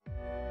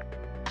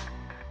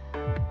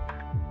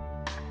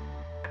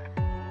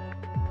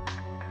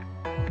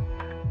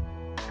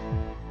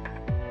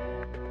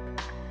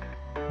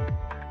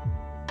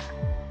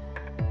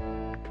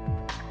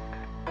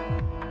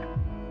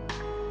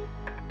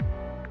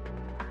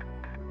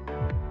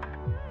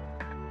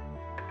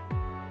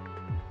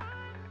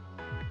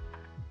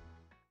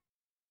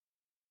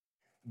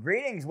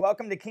Greetings.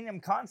 Welcome to Kingdom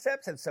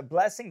Concepts. It's a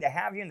blessing to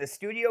have you in the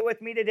studio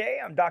with me today.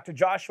 I'm Dr.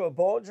 Joshua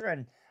Bolger,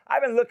 and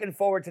I've been looking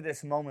forward to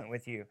this moment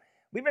with you.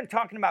 We've been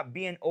talking about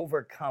being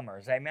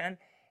overcomers, amen,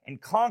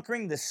 and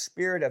conquering the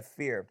spirit of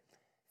fear.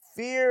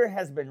 Fear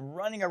has been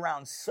running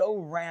around so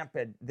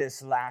rampant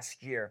this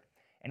last year,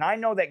 and I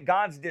know that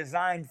God's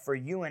designed for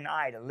you and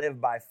I to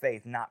live by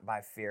faith, not by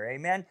fear,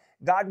 amen.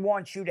 God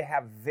wants you to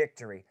have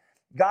victory.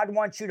 God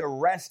wants you to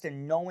rest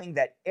in knowing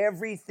that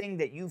everything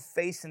that you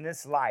face in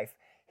this life,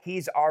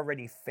 He's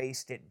already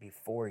faced it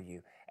before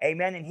you.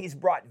 Amen. And He's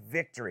brought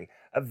victory,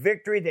 a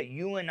victory that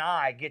you and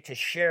I get to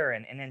share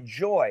in and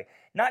enjoy,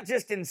 not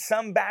just in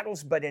some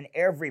battles, but in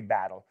every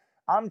battle.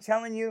 I'm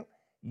telling you,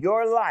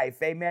 your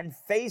life, amen,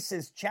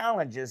 faces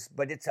challenges,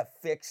 but it's a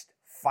fixed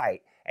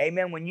fight.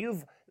 Amen. When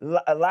you've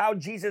allowed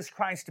Jesus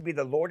Christ to be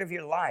the Lord of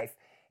your life,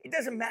 it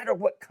doesn't matter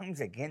what comes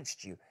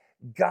against you.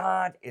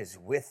 God is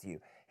with you.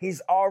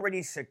 He's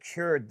already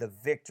secured the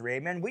victory.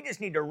 Amen. We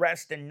just need to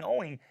rest in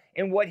knowing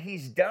in what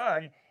He's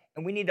done,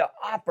 and we need to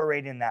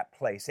operate in that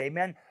place.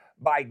 Amen.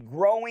 By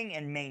growing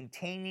and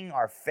maintaining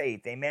our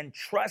faith. Amen.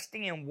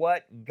 Trusting in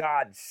what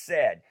God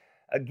said.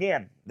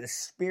 Again, the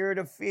spirit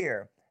of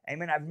fear.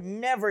 Amen. I've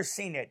never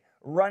seen it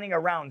running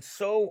around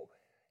so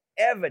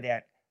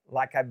evident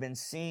like I've been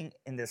seeing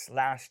in this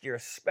last year,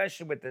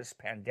 especially with this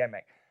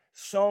pandemic.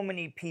 So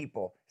many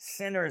people,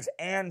 sinners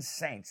and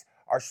saints,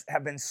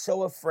 have been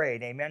so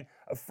afraid, amen,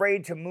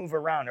 afraid to move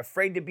around,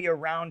 afraid to be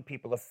around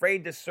people,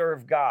 afraid to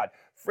serve God,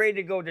 afraid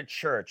to go to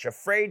church,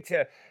 afraid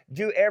to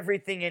do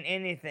everything and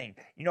anything,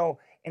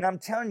 and I'm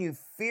telling you,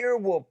 fear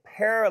will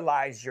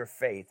paralyze your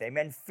faith,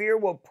 amen. Fear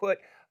will put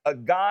a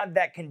God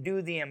that can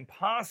do the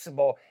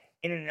impossible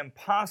in an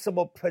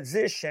impossible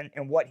position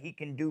in what He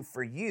can do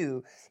for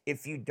you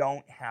if you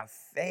don't have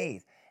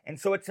faith. And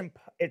so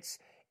it's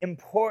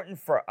important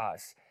for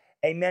us,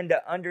 amen,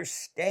 to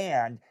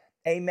understand,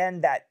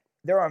 amen, that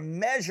there are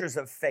measures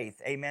of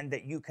faith, amen,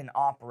 that you can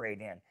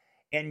operate in.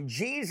 And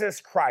Jesus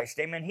Christ,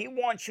 amen, He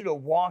wants you to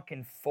walk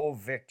in full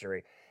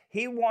victory.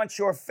 He wants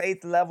your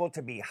faith level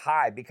to be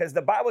high because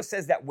the Bible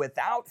says that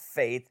without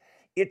faith,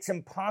 it's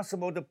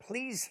impossible to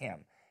please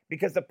Him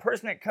because the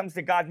person that comes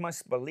to God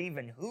must believe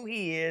in who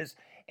He is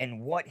and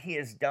what He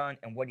has done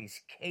and what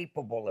He's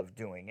capable of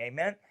doing,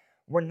 amen.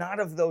 We're not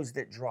of those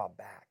that draw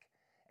back,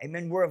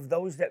 amen. We're of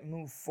those that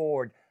move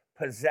forward,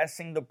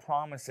 possessing the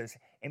promises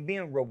and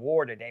being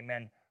rewarded,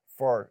 amen,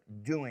 for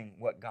doing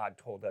what God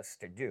told us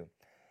to do.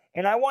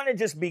 And I want to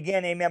just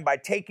begin, amen, by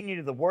taking you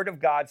to the Word of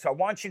God. So I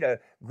want you to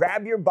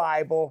grab your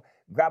Bible,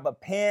 grab a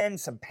pen,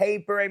 some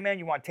paper, amen.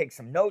 You want to take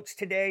some notes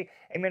today,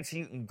 amen, so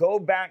you can go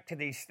back to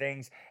these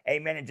things,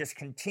 amen, and just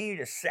continue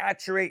to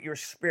saturate your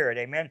spirit,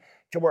 amen,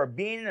 to where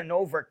being an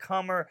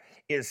overcomer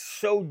is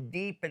so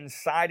deep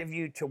inside of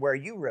you to where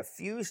you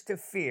refuse to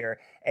fear,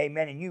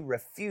 amen, and you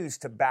refuse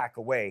to back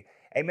away.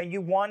 Amen.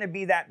 You want to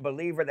be that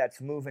believer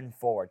that's moving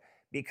forward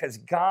because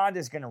God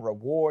is going to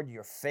reward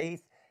your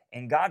faith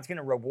and God's going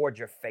to reward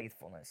your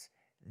faithfulness.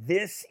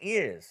 This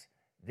is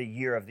the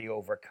year of the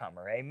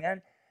overcomer.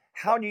 Amen.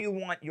 How do you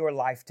want your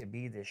life to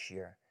be this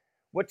year?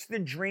 What's the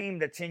dream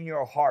that's in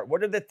your heart?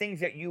 What are the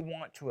things that you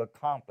want to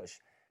accomplish?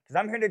 Because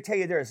I'm here to tell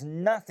you there's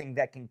nothing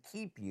that can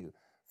keep you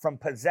from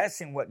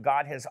possessing what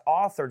God has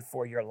authored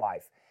for your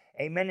life.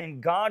 Amen.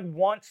 And God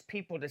wants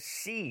people to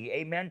see,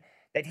 amen,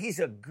 that He's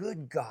a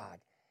good God.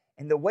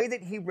 And the way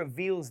that He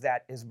reveals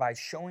that is by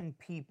showing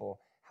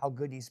people how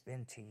good He's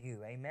been to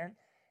you. Amen.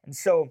 And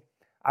so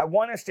I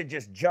want us to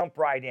just jump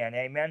right in.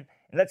 Amen.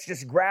 And let's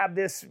just grab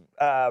this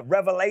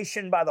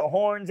revelation by the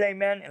horns.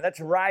 Amen. And let's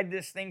ride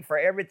this thing for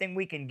everything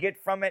we can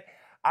get from it.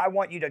 I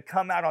want you to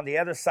come out on the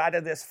other side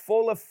of this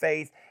full of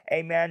faith.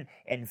 Amen.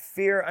 And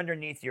fear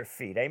underneath your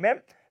feet.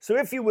 Amen. So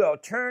if you will,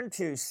 turn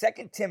to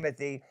 2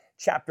 Timothy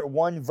chapter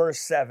 1, verse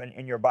 7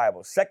 in your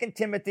Bible. 2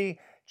 Timothy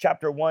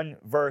chapter 1,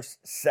 verse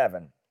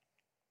 7.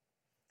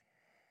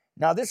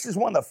 Now, this is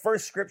one of the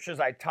first scriptures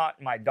I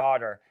taught my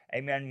daughter,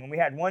 amen. When we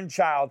had one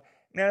child,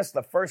 man, it's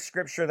the first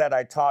scripture that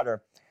I taught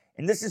her.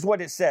 And this is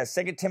what it says,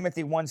 2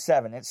 Timothy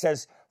 1:7. It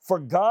says, "For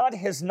God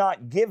has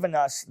not given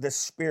us the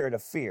spirit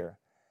of fear,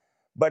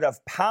 but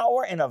of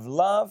power and of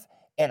love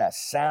and a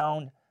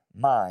sound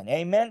mind."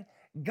 Amen.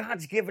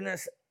 God's given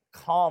us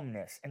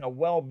calmness and a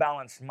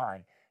well-balanced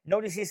mind.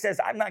 Notice He says,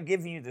 "I'm not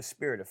giving you the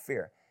spirit of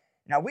fear."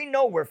 Now, we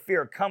know where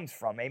fear comes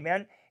from,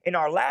 amen. In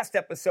our last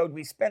episode,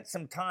 we spent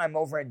some time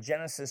over in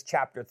Genesis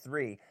chapter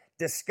 3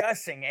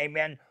 discussing,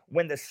 amen,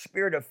 when the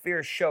spirit of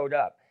fear showed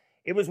up.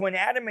 It was when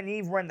Adam and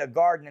Eve were in the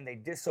garden and they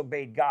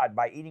disobeyed God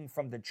by eating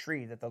from the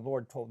tree that the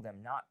Lord told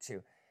them not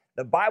to.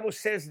 The Bible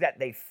says that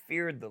they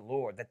feared the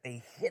Lord, that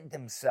they hid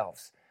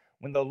themselves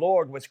when the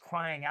Lord was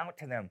crying out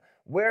to them,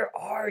 "Where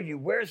are you?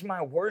 Where's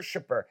my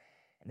worshiper?"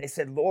 And they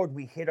said, "Lord,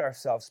 we hid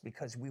ourselves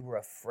because we were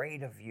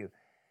afraid of you."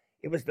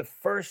 It was the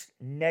first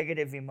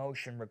negative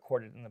emotion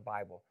recorded in the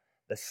Bible,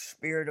 the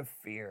spirit of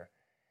fear,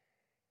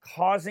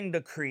 causing the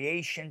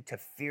creation to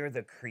fear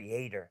the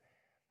Creator.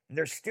 And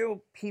there's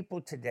still people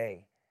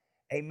today,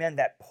 amen,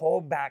 that pull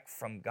back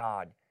from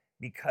God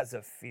because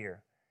of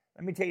fear.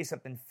 Let me tell you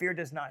something. Fear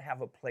does not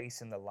have a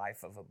place in the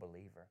life of a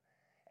believer.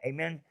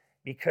 Amen?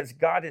 Because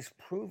God has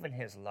proven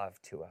his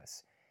love to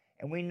us.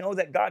 And we know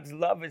that God's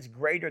love is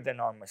greater than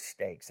our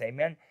mistakes.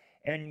 Amen?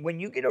 And when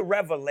you get a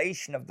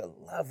revelation of the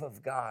love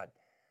of God,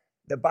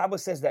 the Bible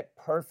says that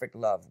perfect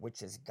love,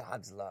 which is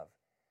God's love,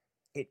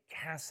 it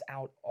casts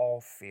out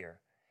all fear.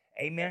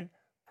 Amen?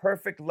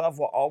 Perfect love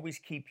will always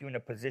keep you in a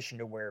position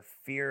to where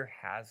fear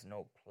has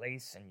no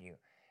place in you.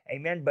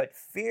 Amen? But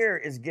fear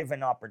is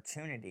given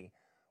opportunity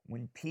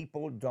when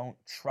people don't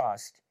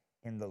trust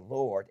in the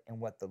Lord and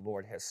what the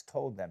Lord has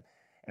told them.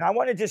 And I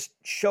want to just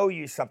show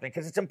you something,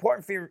 because it's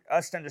important for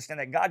us to understand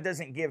that God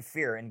doesn't give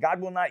fear, and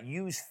God will not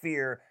use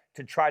fear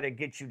to try to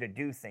get you to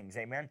do things.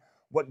 Amen?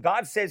 What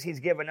God says he's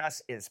given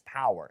us is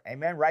power.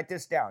 Amen? Write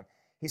this down.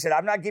 He said,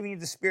 I'm not giving you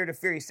the spirit of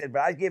fear. He said,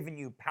 but I've given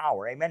you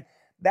power. Amen?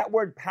 That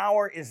word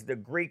power is the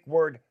Greek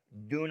word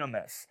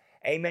dunamis.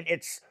 Amen?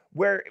 It's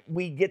where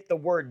we get the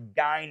word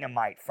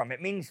dynamite from.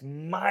 It means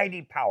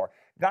mighty power.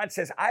 God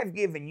says, I've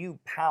given you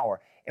power.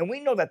 And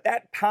we know that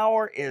that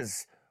power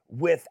is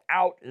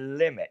without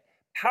limit.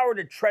 Power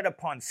to tread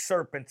upon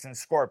serpents and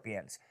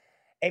scorpions.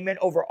 Amen?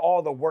 Over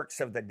all the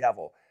works of the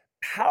devil.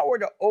 Power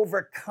to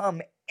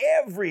overcome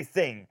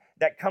everything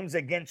that comes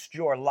against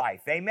your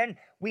life. Amen?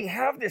 We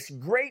have this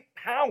great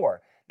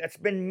power that's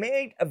been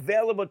made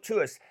available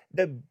to us.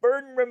 The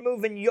burden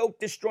removing, yoke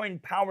destroying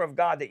power of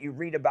God that you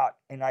read about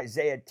in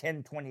Isaiah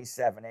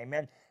 10:27.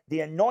 Amen?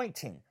 The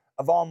anointing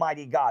of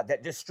Almighty God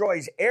that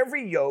destroys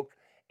every yoke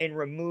and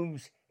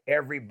removes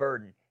every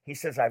burden. He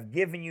says, I've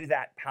given you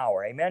that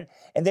power. Amen?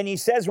 And then he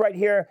says right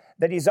here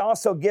that he's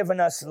also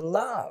given us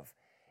love.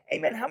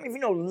 Amen? How many of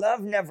you know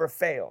love never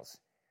fails?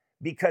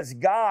 Because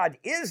God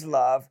is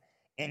love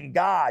and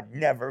God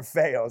never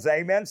fails.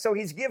 Amen? So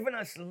he's given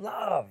us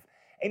love.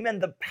 Amen?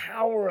 The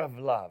power of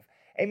love.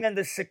 Amen?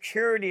 The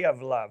security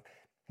of love.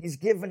 He's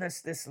given us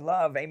this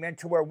love. Amen?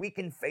 To where we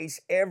can face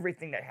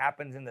everything that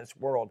happens in this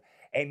world.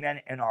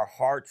 Amen? And our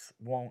hearts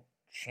won't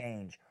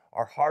change.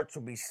 Our hearts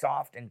will be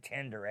soft and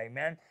tender.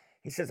 Amen?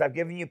 He says, I've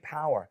given you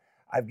power.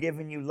 I've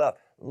given you love.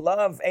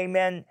 Love,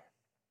 amen,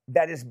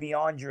 that is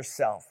beyond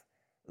yourself.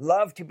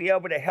 Love to be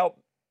able to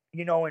help,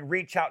 and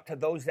reach out to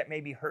those that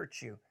maybe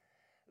hurt you.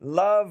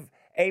 Love,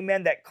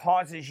 amen, that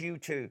causes you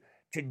to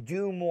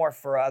do more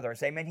for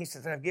others. Amen. He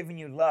says, I've given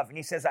you love. And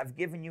he says, I've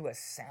given you a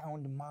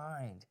sound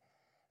mind.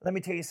 Let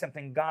me tell you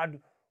something. God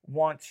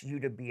wants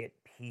you to be at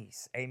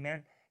peace.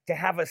 Amen. To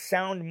have a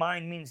sound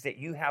mind means that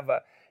you have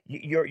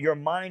your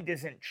mind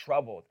isn't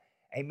troubled.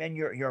 Amen.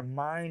 Your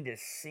mind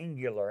is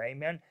singular.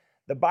 Amen.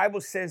 The Bible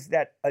says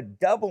that a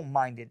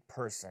double-minded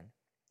person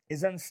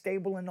is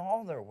unstable in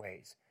all their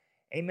ways.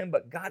 Amen.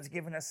 But God's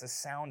given us a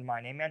sound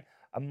mind. Amen.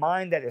 A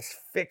mind that is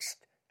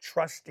fixed,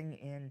 trusting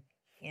in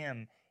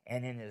him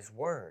and in his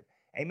word.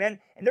 Amen.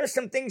 And there's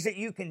some things that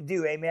you can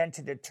do, amen,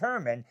 to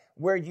determine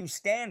where you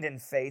stand in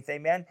faith,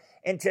 amen,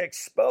 and to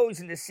expose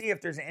and to see if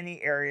there's any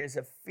areas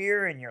of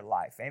fear in your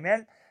life.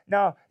 Amen.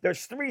 Now,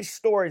 there's 3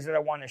 stories that I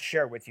want to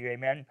share with you,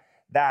 amen,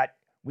 that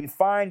we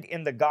find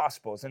in the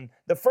Gospels. And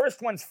the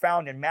first one's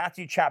found in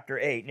Matthew chapter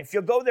 8. And if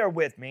you'll go there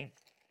with me,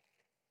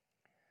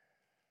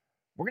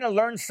 we're going to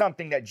learn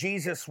something that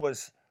Jesus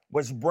was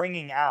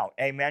bringing out.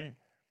 Amen.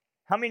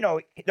 How many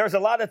know there's a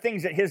lot of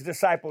things that his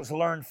disciples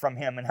learned from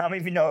him? And how many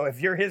of you know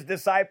if you're his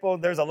disciple,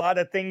 there's a lot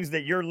of things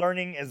that you're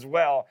learning as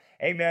well?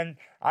 Amen.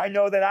 I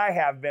know that I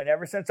have been.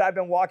 Ever since I've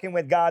been walking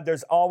with God,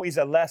 there's always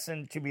a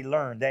lesson to be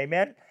learned.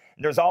 Amen.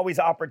 There's always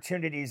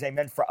opportunities,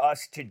 amen, for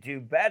us to do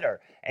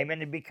better, amen,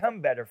 to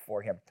become better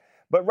for him.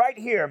 But right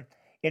here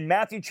in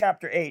Matthew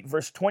chapter 8,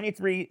 verse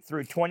 23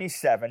 through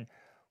 27,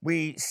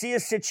 we see a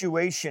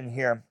situation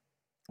here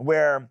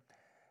where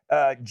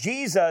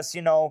Jesus,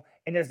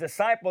 and his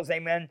disciples,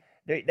 amen,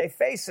 they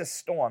face a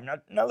storm.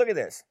 Now look at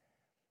this.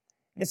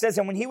 It says,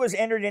 and when he was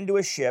entered into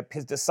a ship,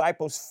 his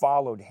disciples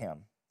followed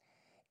him.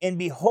 And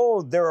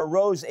behold, there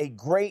arose a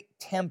great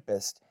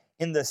tempest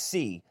in the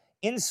sea,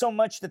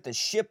 insomuch that the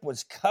ship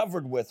was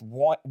covered with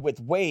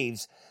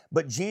waves,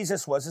 but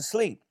Jesus was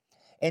asleep.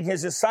 And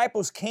his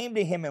disciples came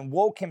to him and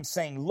woke him,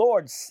 saying,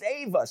 Lord,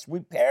 save us,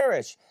 we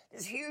perish.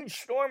 This huge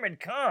storm had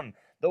come.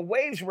 The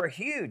waves were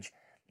huge.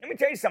 Let me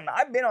tell you something.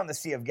 I've been on the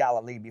Sea of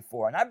Galilee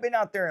before, and I've been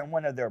out there in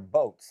one of their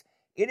boats.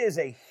 It is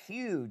a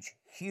huge,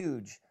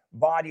 huge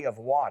body of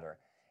water.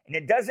 And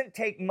it doesn't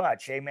take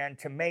much, amen,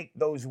 to make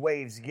those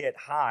waves get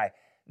high.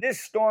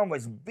 This storm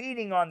was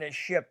beating on this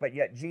ship, but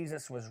yet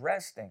Jesus was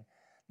resting.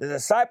 The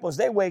disciples,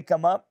 they wake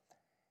him up.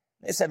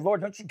 They said,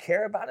 Lord, don't you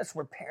care about us?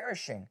 We're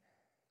perishing.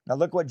 Now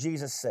look what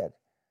Jesus said.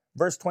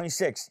 Verse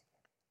 26,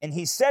 and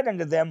he said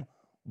unto them,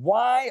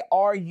 why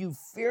are you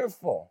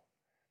fearful?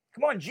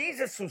 Come on,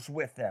 Jesus was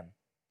with them.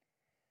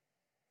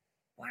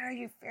 Why are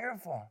you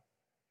fearful?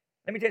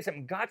 Let me tell you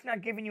something. God's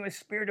not giving you a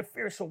spirit of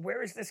fear, so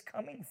where is this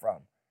coming from?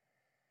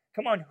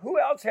 Come on, who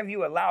else have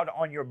you allowed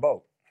on your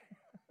boat?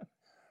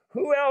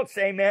 Who else,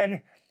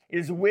 amen,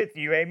 is with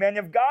you, amen?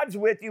 If God's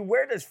with you,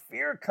 where does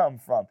fear come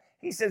from?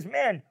 He says,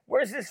 man,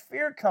 where's this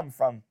fear come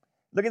from?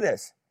 Look at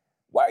this.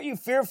 Why are you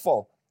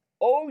fearful?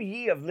 O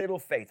ye of little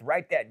faith.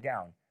 Write that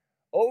down.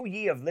 O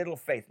ye of little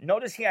faith.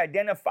 Notice he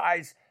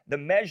identifies the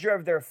measure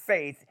of their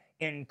faith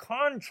in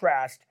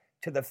contrast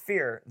to the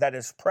fear that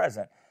is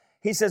present.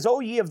 He says, O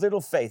ye of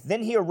little faith.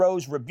 Then he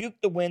arose,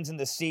 rebuked the winds and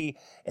the sea,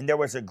 and there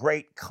was a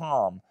great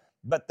calm.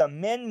 But the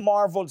men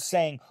marveled,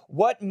 saying,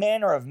 What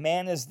manner of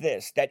man is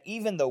this, that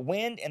even the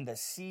wind and the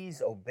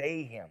seas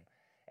obey him?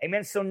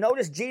 Amen. So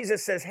notice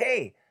Jesus says,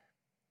 hey,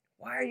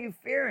 why are you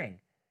fearing?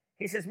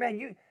 He says, man,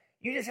 you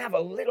just have a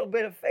little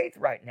bit of faith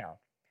right now.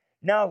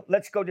 Now,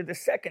 let's go to the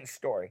second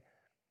story.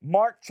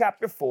 Mark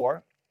chapter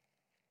 4.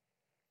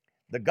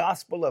 The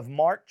Gospel of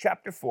Mark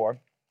chapter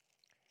 4.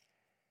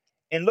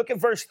 And look at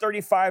verse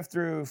 35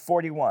 through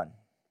 41.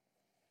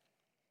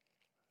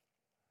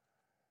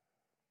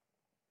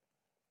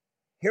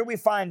 Here we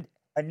find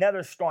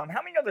another storm.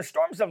 How many know the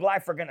storms of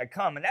life are going to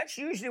come? And that's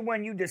usually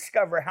when you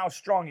discover how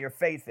strong your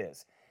faith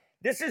is.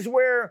 This is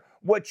where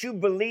what you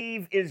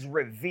believe is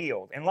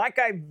revealed. And like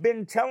I've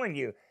been telling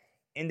you,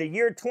 in the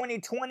year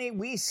 2020,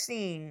 we've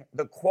seen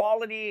the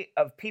quality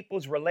of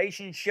people's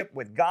relationship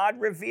with God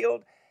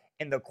revealed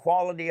and the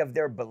quality of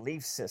their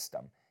belief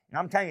system. And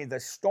I'm telling you, the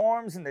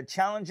storms and the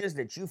challenges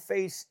that you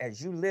face as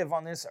you live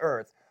on this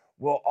earth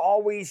will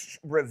always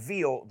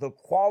reveal the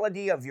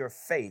quality of your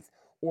faith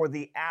or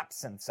the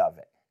absence of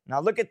it. Now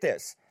look at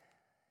this.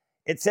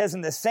 It says,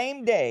 in the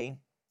same day,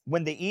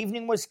 when the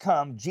evening was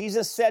come,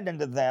 Jesus said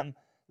unto them,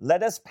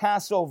 Let us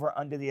pass over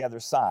unto the other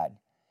side.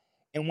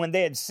 And when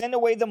they had sent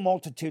away the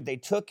multitude, they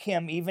took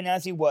him even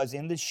as he was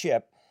in the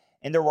ship,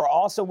 and there were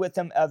also with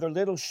him other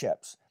little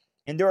ships.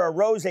 And there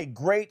arose a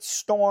great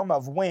storm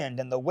of wind,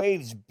 and the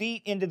waves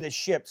beat into the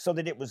ship, so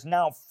that it was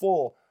now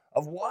full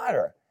of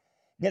water.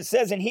 And it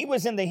says, and he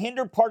was in the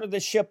hinder part of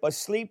the ship,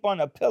 asleep on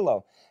a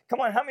pillow.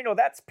 Come on, how many know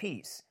that's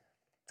peace?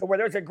 So where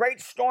there's a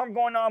great storm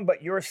going on,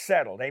 but you're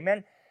settled,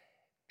 amen?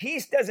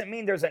 Peace doesn't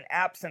mean there's an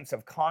absence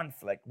of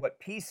conflict.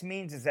 What peace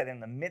means is that in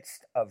the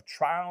midst of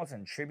trials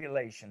and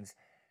tribulations,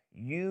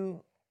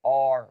 you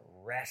are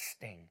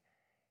resting.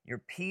 Your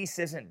peace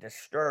isn't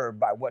disturbed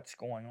by what's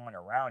going on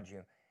around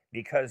you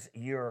because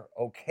you're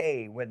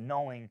okay with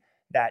knowing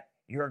that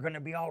you're going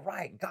to be all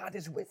right. God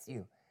is with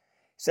you. It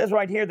says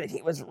right here that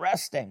he was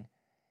resting.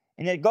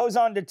 And it goes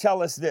on to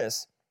tell us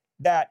this,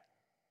 that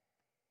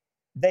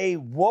they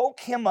woke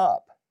him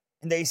up.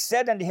 And they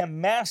said unto him,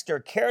 Master,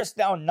 carest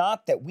thou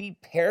not that we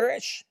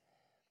perish?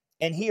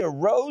 And he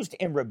arose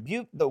and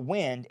rebuked the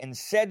wind and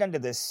said unto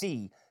the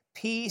sea,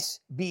 Peace,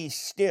 be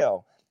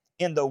still.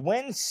 And the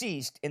wind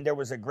ceased, and there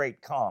was a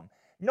great calm.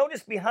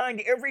 Notice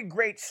behind every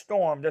great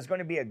storm, there's going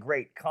to be a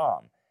great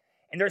calm.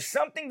 And there's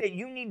something that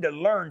you need to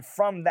learn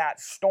from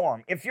that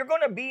storm. If you're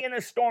going to be in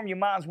a storm, you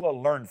might as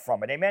well learn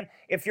from it. Amen?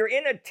 If you're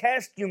in a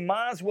test, you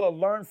might as well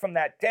learn from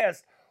that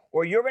test,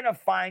 or you're going to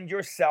find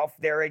yourself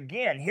there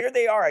again. Here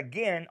they are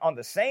again on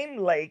the same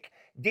lake,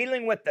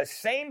 dealing with the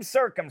same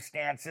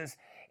circumstances,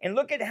 and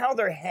look at how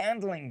they're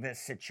handling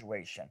this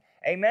situation.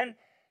 Amen?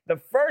 The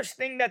first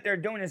thing that they're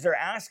doing is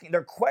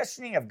they're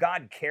questioning if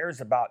God cares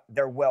about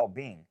their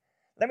well-being.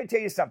 Let me tell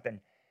you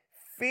something.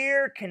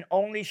 Fear can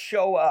only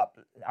show up.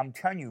 I'm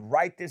telling you,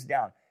 write this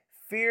down.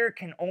 Fear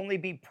can only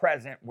be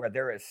present where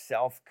there is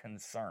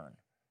self-concern.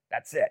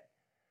 That's it.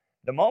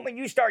 The moment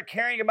you start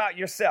caring about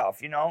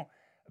yourself,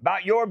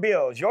 about your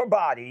bills, your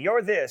body,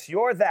 your this,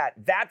 your that,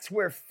 that's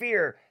where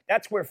fear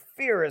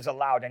is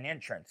allowed an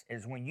entrance,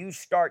 is when you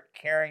start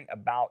caring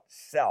about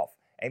self.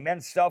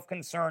 Amen.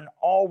 Self-concern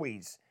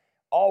always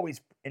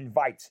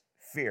invites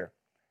fear.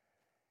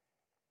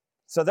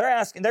 So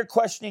they're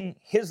questioning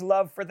his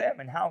love for them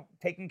and how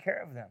taking care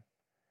of them.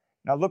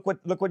 Now look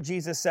what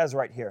Jesus says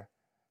right here.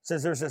 It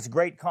says there's this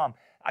great calm.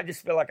 I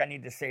just feel like I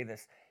need to say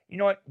this. You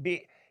know what?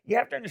 You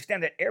have to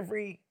understand that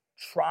every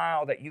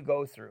trial that you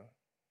go through,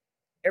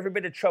 every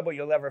bit of trouble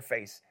you'll ever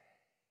face,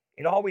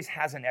 it always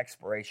has an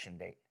expiration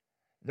date.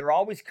 There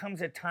always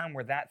comes a time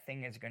where that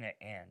thing is going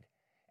to end.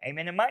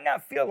 Amen. It might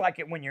not feel like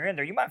it when you're in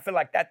there. You might feel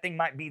like that thing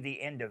might be the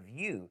end of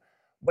you.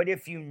 But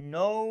if you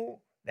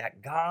know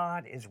that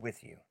God is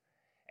with you,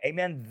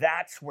 amen,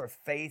 that's where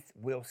faith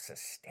will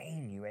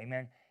sustain you.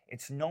 Amen.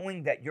 It's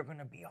knowing that you're going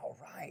to be all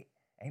right.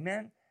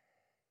 Amen.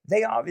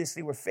 They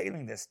obviously were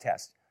failing this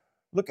test.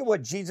 Look at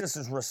what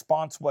Jesus'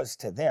 response was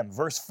to them.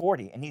 Verse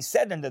 40, and he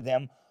said unto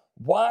them,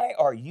 Why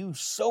are you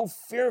so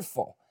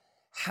fearful?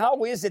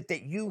 How is it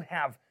that you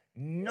have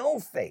no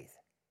faith?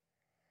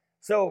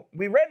 So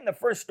we read in the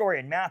first story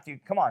in Matthew,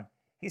 come on,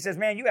 he says,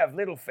 man, you have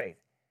little faith.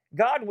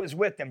 God was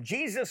with them.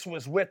 Jesus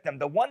was with them.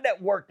 The one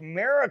that worked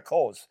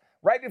miracles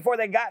right before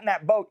they got in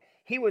that boat,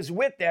 he was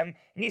with them.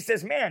 And he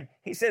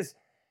says,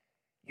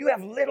 you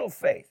have little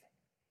faith.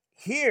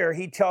 Here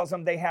he tells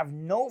them they have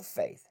no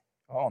faith.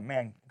 Oh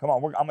man, come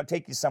on, I'm going to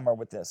take you somewhere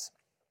with this.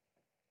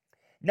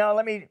 Now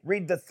let me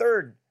read the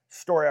third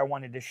story I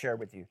wanted to share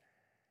with you.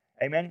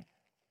 Amen.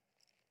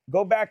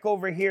 Go back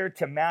over here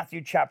to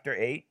Matthew chapter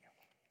 8.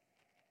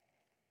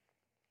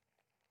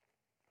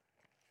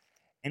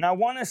 And I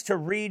want us to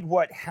read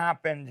what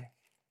happened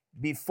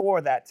before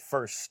that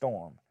first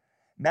storm.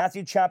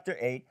 Matthew chapter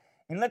 8,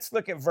 and let's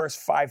look at verse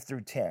 5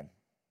 through 10.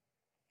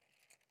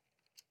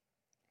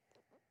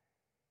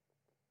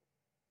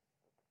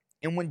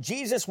 And when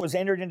Jesus was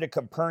entered into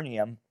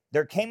Capernaum,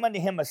 there came unto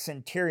him a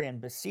centurion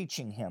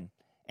beseeching him,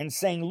 and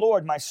saying,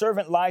 Lord, my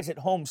servant lies at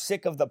home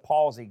sick of the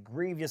palsy,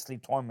 grievously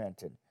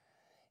tormented.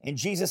 And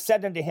Jesus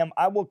said unto him,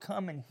 I will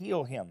come and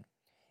heal him.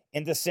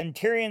 And the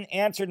centurion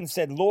answered and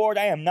said, Lord,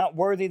 I am not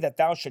worthy that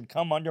thou should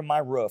come under my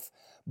roof,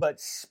 but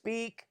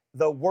speak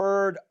the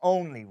word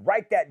only.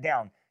 Write that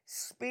down.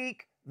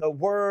 Speak the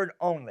word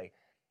only.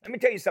 Let me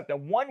tell you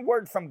something. One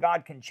word from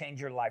God can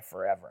change your life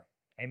forever.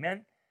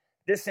 Amen?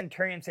 This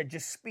centurion said,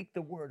 just speak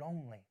the word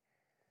only.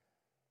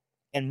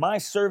 And my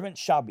servant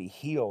shall be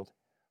healed.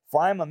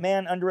 For I am a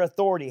man under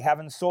authority,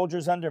 having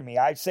soldiers under me.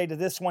 I say to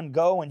this one,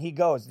 go, and he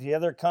goes. To the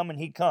other, come, and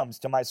he comes.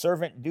 To my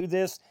servant, do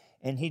this,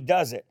 and he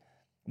does it.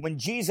 When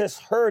Jesus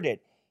heard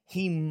it,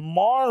 he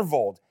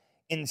marveled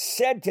and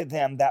said to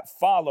them that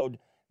followed,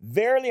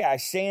 verily I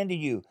say unto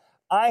you,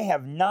 I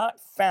have not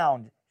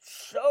found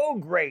so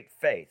great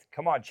faith.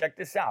 Come on, check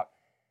this out.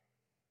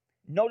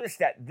 Notice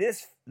that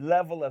this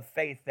level of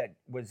faith that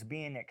was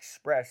being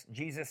expressed,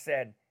 Jesus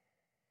said,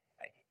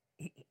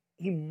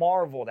 he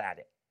marveled at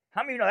it.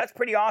 How many of you know that's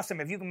pretty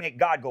awesome if you can make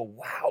God go,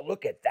 wow,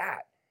 look at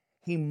that.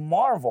 He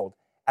marveled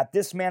at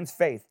this man's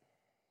faith.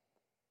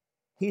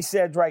 He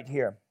said right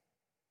here,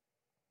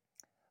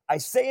 I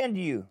say unto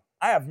you,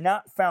 I have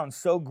not found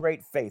so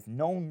great faith,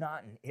 no,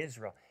 not in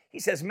Israel. He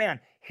says,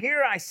 man,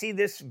 here I see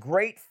this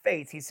great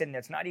faith. He said, and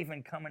it's not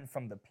even coming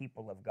from the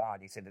people of God.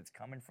 He said, it's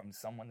coming from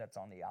someone that's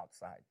on the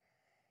outside.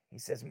 He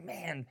says,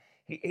 man,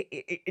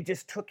 it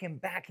just took him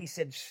back. He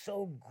said,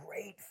 so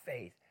great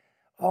faith.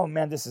 Oh,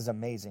 man, this is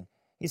amazing.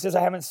 He says,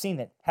 I haven't seen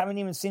it. Haven't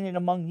even seen it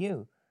among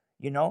you,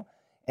 you know.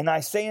 And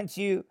I say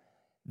unto you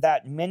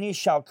that many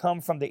shall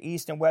come from the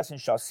east and west and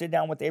shall sit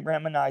down with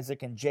Abraham and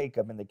Isaac and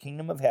Jacob in the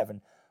kingdom of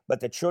heaven. But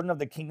the children of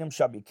the kingdom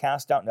shall be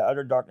cast out into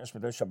utter darkness, where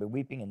there shall be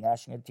weeping and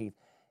gnashing of teeth.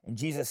 And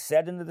Jesus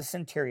said unto the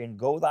centurion,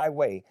 go thy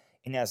way,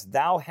 and as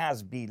thou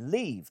hast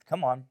believed,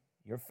 come on,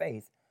 your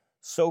faith,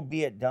 so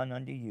be it done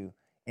unto you.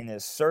 And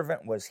his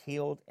servant was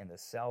healed in the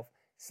self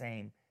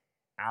same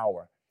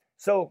hour.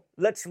 So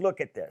let's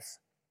look at this.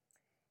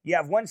 You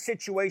have one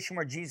situation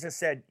where Jesus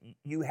said,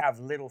 you have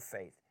little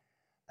faith.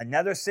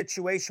 Another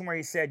situation where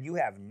he said, you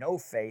have no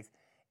faith.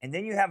 And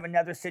then you have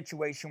another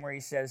situation where he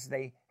says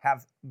they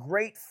have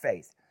great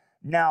faith.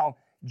 Now,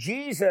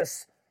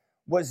 Jesus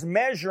was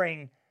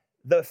measuring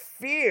the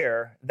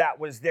fear that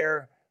was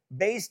there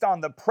based on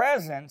the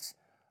presence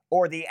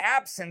or the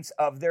absence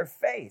of their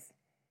faith.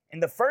 In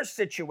the first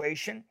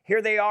situation,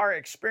 here they are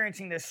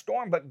experiencing this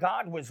storm, but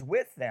God was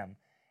with them.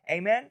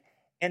 Amen?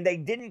 And they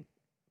didn't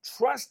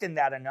trust in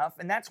that enough,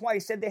 and that's why he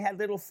said they had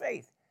little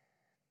faith.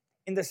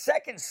 In the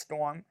second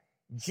storm,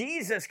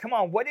 Jesus, come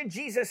on, what did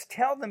Jesus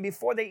tell them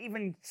before they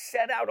even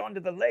set out onto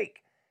the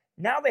lake?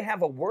 Now they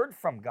have a word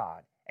from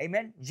God.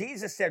 Amen?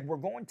 Jesus said, we're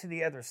going to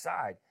the other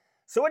side.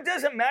 So it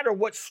doesn't matter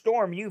what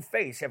storm you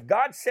face. If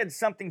God said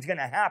something's going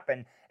to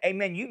happen,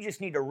 amen, you just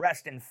need to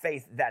rest in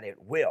faith that it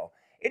will.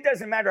 It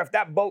doesn't matter if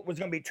that boat was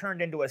going to be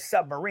turned into a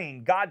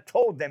submarine. God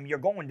told them you're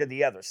going to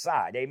the other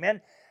side.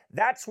 Amen?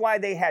 That's why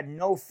they had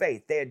no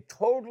faith. They had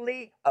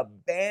totally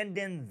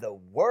abandoned the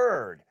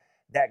word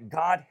that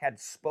God had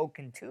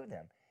spoken to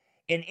them.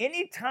 And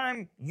any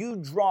time you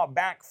draw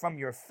back from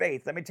your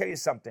faith, let me tell you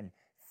something,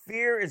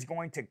 fear is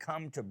going to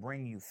come to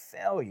bring you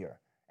failure.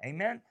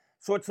 Amen?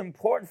 So it's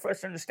important for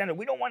us to understand that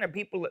we don't want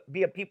to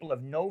be a people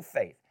of no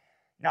faith.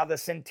 Now, the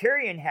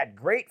centurion had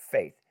great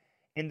faith.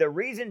 And the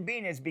reason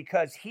being is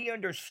because he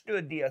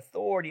understood the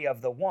authority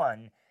of the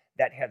one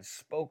that had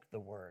spoke the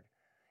word.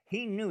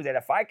 He knew that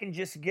if I can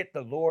just get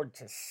the Lord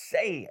to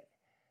say it,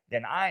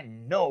 then I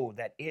know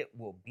that it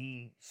will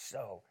be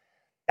so.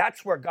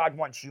 That's where God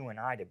wants you and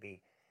I to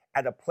be,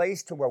 at a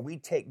place to where we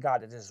take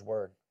God at his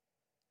word.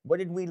 What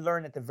did we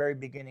learn at the very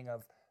beginning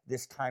of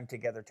this time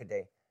together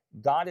today?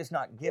 God has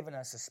not given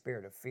us a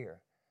spirit of fear.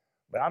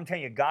 But I'm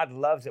telling you, God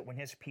loves it when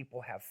his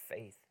people have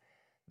faith.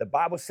 The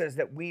Bible says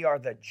that we are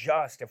the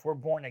just if we're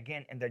born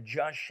again, and the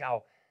just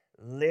shall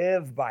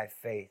live by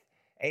faith.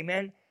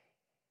 Amen?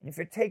 And if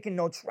you're taking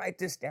notes, write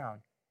this down.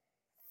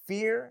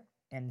 Fear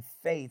and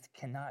faith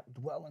cannot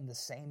dwell in the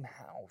same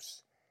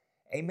house.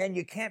 Amen.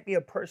 You can't be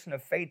a person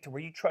of faith to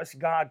where you trust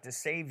God to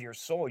save your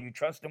soul. You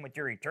trust him with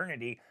your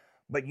eternity,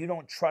 but you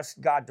don't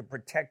trust God to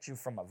protect you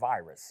from a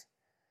virus.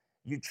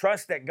 You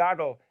trust that God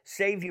will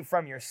save you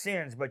from your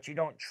sins, but you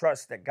don't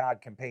trust that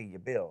God can pay your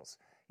bills.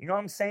 You know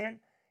what I'm saying?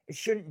 It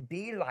shouldn't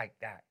be like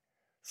that.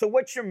 So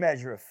what's your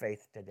measure of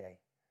faith today?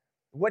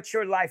 What's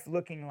your life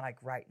looking like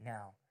right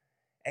now?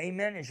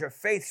 Amen. Is your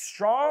faith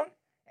strong?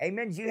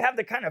 Amen. Do you have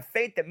the kind of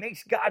faith that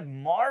makes God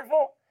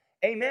marvel?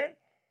 Amen.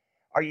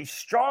 Are you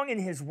strong in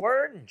his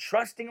word and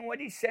trusting in what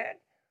he said?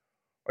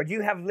 Or do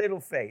you have little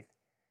faith?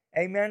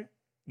 Amen.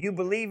 You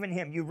believe in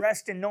him. You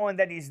rest in knowing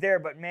that he's there.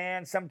 But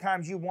man,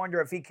 sometimes you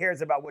wonder if he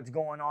cares about what's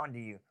going on to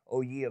you.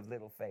 O ye of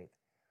little faith.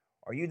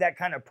 Are you that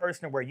kind of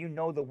person where you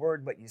know the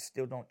word, but you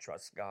still don't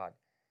trust God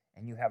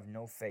and you have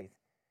no faith?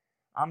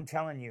 I'm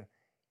telling you,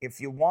 if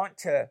you want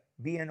to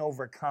be an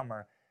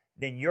overcomer,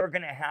 then you're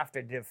going to have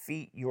to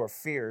defeat your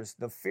fears,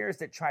 the fears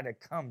that try to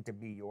come to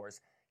be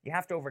yours. You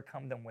have to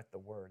overcome them with the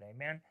word.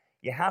 Amen.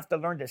 You have to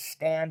learn to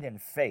stand in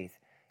faith.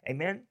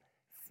 Amen.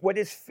 What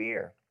is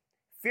fear?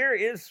 Fear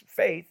is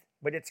faith,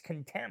 but it's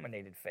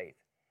contaminated faith.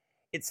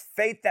 It's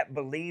faith that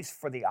believes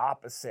for the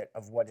opposite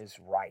of what is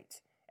right.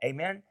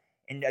 Amen.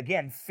 And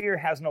again, fear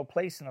has no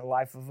place in the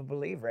life of a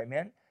believer.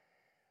 Amen.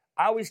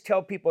 I always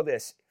tell people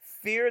this: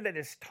 fear that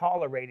is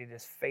tolerated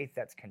is faith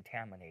that's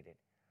contaminated.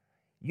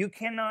 You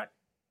cannot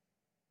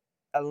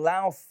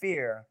allow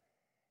fear,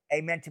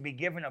 amen, to be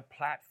given a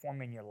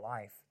platform in your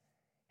life.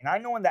 And I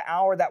know in the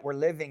hour that we're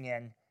living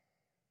in,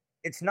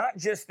 it's not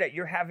just that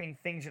you're having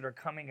things that are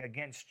coming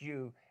against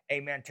you,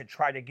 amen, to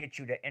try to get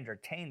you to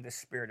entertain the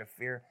spirit of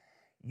fear.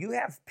 You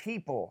have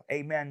people,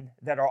 amen,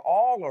 that are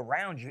all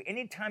around you.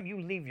 Anytime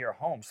you leave your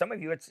home, some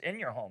of you, it's in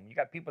your home. You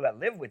got people that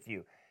live with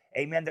you,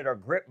 amen, that are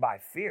gripped by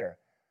fear.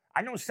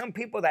 I know some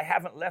people that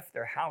haven't left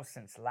their house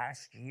since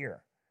last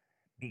year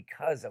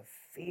because of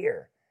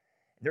fear.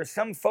 There's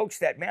some folks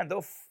that, man,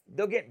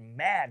 they'll get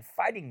mad,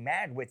 fighting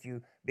mad with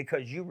you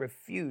because you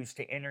refuse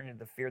to enter into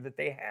the fear that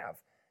they have.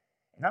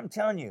 And I'm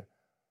telling you,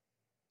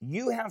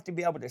 you have to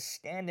be able to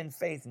stand in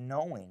faith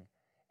knowing,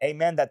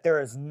 amen, that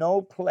there is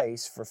no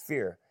place for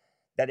fear.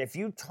 That if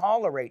you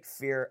tolerate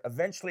fear,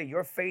 eventually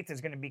your faith is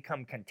going to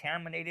become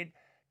contaminated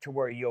to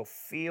where you'll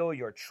feel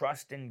your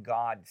trust in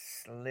God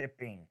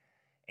slipping.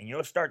 And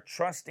you'll start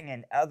trusting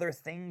in other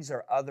things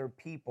or other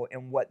people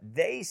and what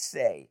they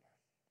say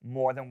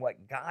more than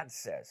what God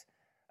says.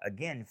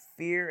 Again,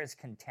 fear is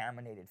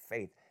contaminated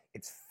faith.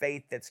 It's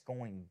faith that's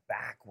going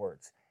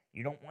backwards.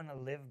 You don't want to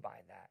live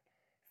by that.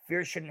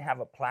 Fear shouldn't have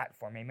a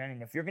platform, amen.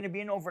 And if you're going to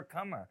be an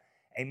overcomer,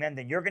 amen,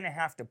 then you're going to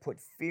have to put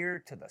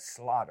fear to the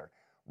slaughter.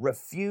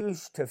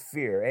 Refuse to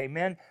fear,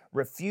 amen.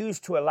 Refuse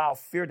to allow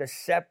fear to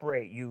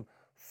separate you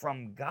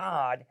from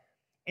God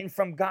and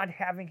from God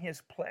having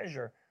his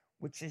pleasure,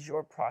 which is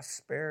your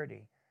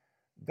prosperity.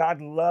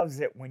 God loves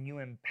it when you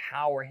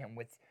empower him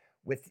with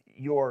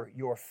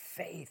your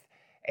faith.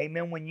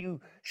 Amen. When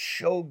you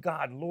show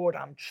God, Lord,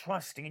 I'm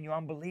trusting in you,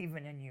 I'm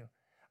believing in you.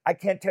 I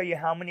can't tell you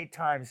how many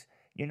times,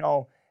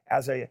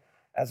 as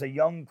a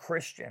young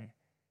Christian,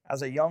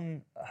 as a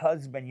young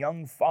husband,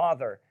 young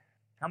father,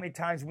 how many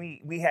times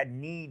we had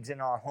needs in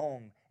our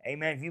home.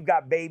 Amen. If you've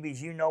got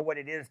babies, you know what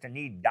it is to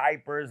need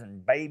diapers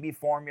and baby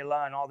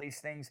formula and all these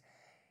things.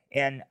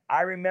 And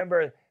I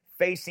remember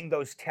facing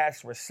those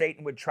tests where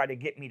Satan would try to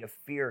get me to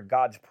fear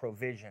God's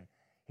provision.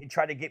 He'd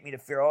try to get me to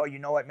fear, oh, you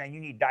know what, man, you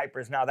need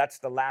diapers now. That's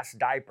the last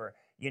diaper,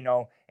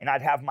 and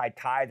I'd have my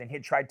tithe, and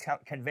he'd try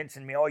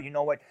convincing me, oh, you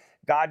know what,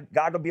 God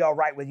will be all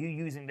right with you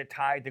using the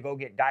tithe to go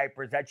get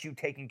diapers. That's you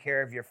taking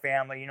care of your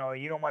family. You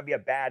don't want to be a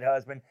bad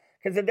husband,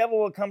 because the devil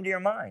will come to your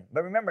mind.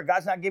 But remember,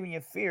 God's not giving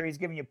you fear. He's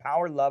giving you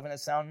power, love, and a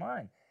sound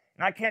mind.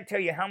 And I can't tell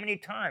you how many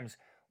times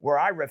where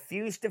I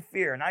refused to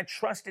fear and I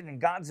trusted in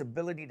God's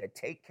ability to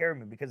take care of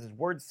me because his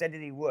word said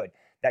that he would,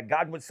 that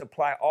God would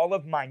supply all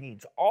my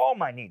needs,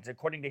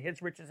 according to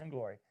his riches and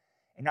glory.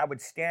 And I would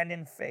stand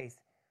in faith.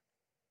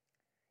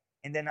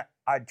 And then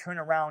I'd turn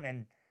around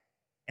and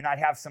I'd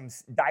have some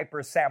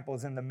diaper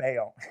samples in the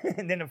mail.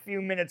 And then a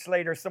few minutes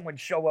later, someone would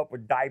show up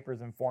with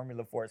diapers and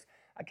formula for us.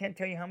 I can't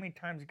tell you how many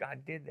times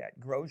God did that.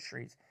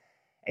 Groceries.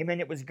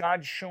 Amen. It was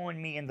God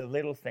showing me in the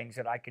little things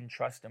that I can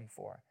trust him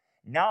for.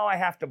 Now I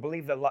have to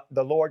believe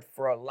the Lord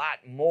for a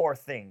lot more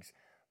things.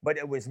 But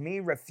it was me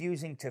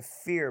refusing to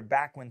fear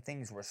back when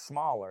things were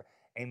smaller,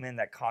 amen,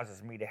 that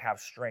causes me to have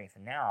strength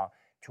now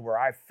to where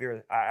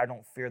I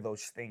don't fear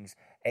those things,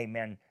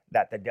 amen,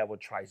 that the devil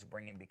tries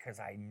bringing, because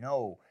I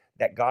know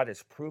that God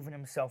has proven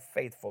himself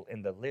faithful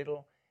in the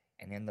little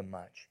and in the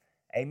much.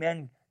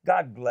 Amen.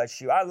 God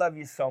bless you. I love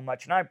you so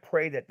much, and I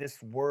pray that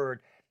this word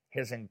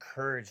has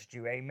encouraged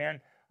you.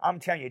 Amen. I'm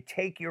telling you,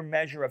 take your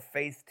measure of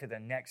faith to the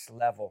next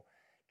level.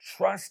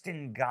 Trust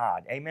in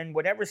God. Amen.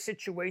 Whatever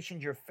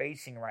situations you're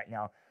facing right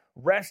now,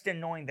 rest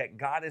in knowing that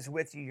God is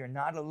with you. You're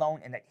not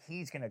alone, and that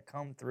he's going to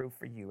come through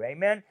for you.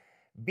 Amen.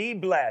 Be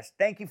blessed.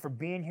 Thank you for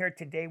being here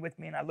today with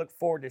me, and I look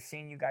forward to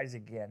seeing you guys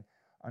again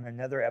on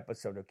another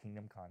episode of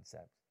Kingdom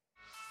Concepts.